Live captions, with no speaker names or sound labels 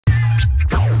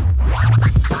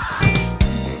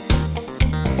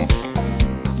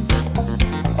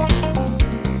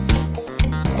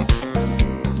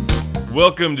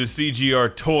Welcome to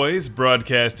CGR Toys,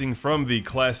 broadcasting from the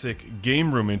classic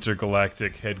Game Room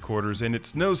Intergalactic headquarters, and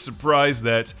it's no surprise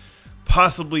that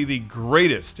possibly the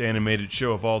greatest animated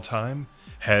show of all time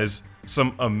has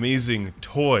some amazing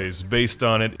toys based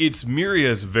on it. It's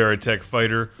Miriya's Veritech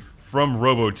Fighter from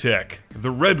Robotech,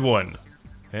 the red one.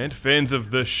 And fans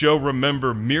of the show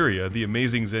remember Miriya, the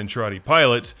amazing Zentradi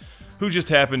pilot, who just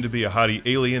happened to be a hottie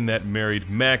alien that married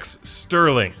Max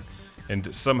Sterling.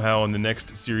 And somehow in the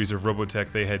next series of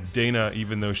Robotech they had Dana,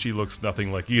 even though she looks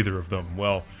nothing like either of them.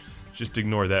 Well, just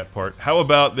ignore that part. How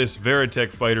about this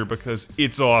Veritech Fighter, because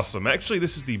it's awesome. Actually,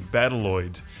 this is the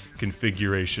Battloid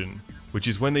configuration, which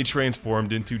is when they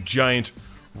transformed into giant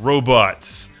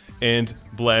robots and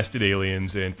blasted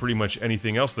aliens and pretty much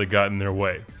anything else that got in their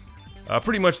way.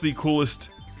 Pretty much the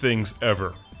coolest things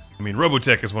ever. I mean,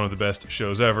 Robotech is one of the best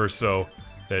shows ever, so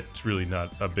that's really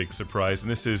not a big surprise.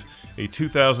 And this is a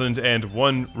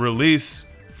 2001 release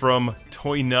from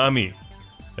Toynami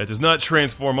that does not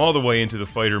transform all the way into the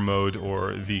fighter mode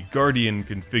or the Guardian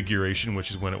configuration,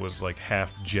 which is when it was like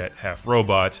half jet, half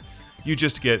robot. You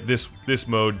just get this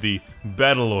mode, the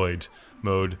Battloid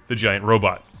mode, the giant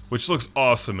robot, which looks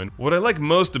awesome. And what I like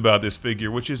most about this figure,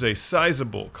 which is a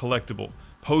sizable, collectible,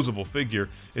 posable figure,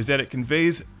 is that it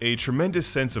conveys a tremendous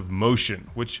sense of motion,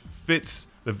 which fits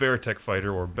the Veritech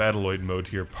Fighter or Battloid mode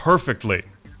here perfectly.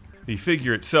 The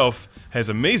figure itself has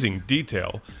amazing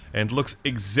detail and looks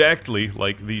exactly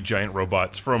like the giant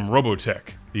robots from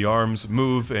Robotech. The arms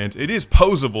move and it is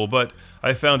posable, but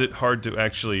I found it hard to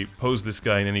actually pose this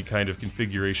guy in any kind of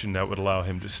configuration that would allow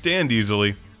him to stand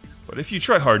easily. But if you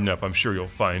try hard enough, I'm sure you'll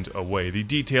find a way. The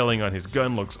detailing on his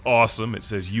gun looks awesome. It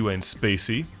says UN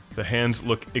Spacey. The hands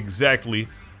look exactly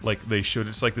like they should.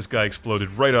 It's like this guy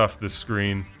exploded right off the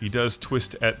screen. He does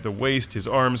twist at the waist, his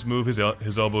arms move,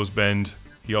 his elbows bend.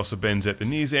 He also bends at the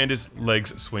knees and his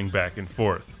legs swing back and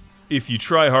forth. If you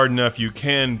try hard enough, you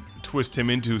can twist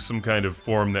him into some kind of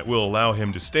form that will allow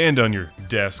him to stand on your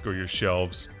desk or your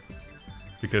shelves.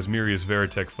 Because Miriya's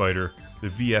Veritech Fighter, the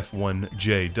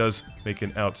VF-1J, does make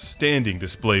an outstanding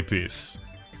display piece.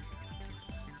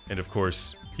 And of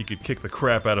course, he could kick the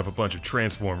crap out of a bunch of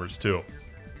Transformers too.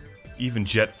 Even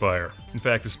Jetfire. In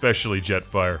fact, especially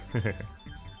Jetfire.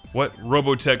 What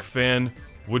Robotech fan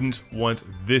wouldn't want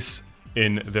this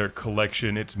in their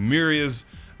collection? It's Miriya's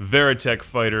Veritech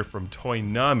Fighter from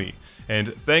Toynami.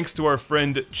 And thanks to our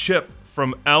friend Chip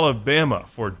from Alabama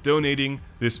for donating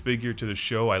this figure to the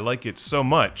show. I like it so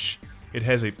much. It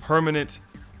has a permanent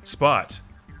spot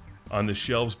on the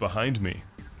shelves behind me.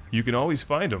 You can always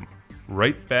find them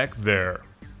right back there.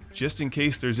 Just in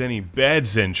case there's any bad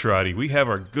Zentradi, we have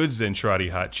our good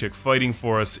Zentradi hot chick fighting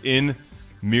for us in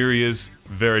Miriya's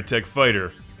Veritech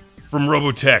Fighter from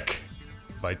Robotech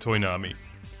by Toynami.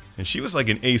 And she was like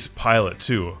an ace pilot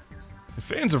too. The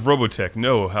fans of Robotech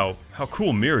know how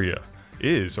cool Miriya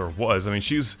is, or was. I mean,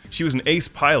 she was an ace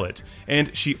pilot,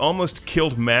 and she almost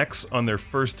killed Max on their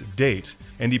first date,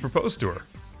 and he proposed to her.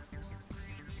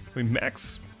 I mean,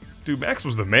 Max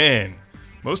was the man.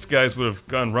 Most guys would have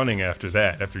gone running after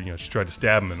that, after, she tried to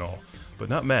stab him and all. But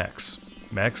not Max.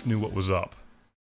 Max knew what was up.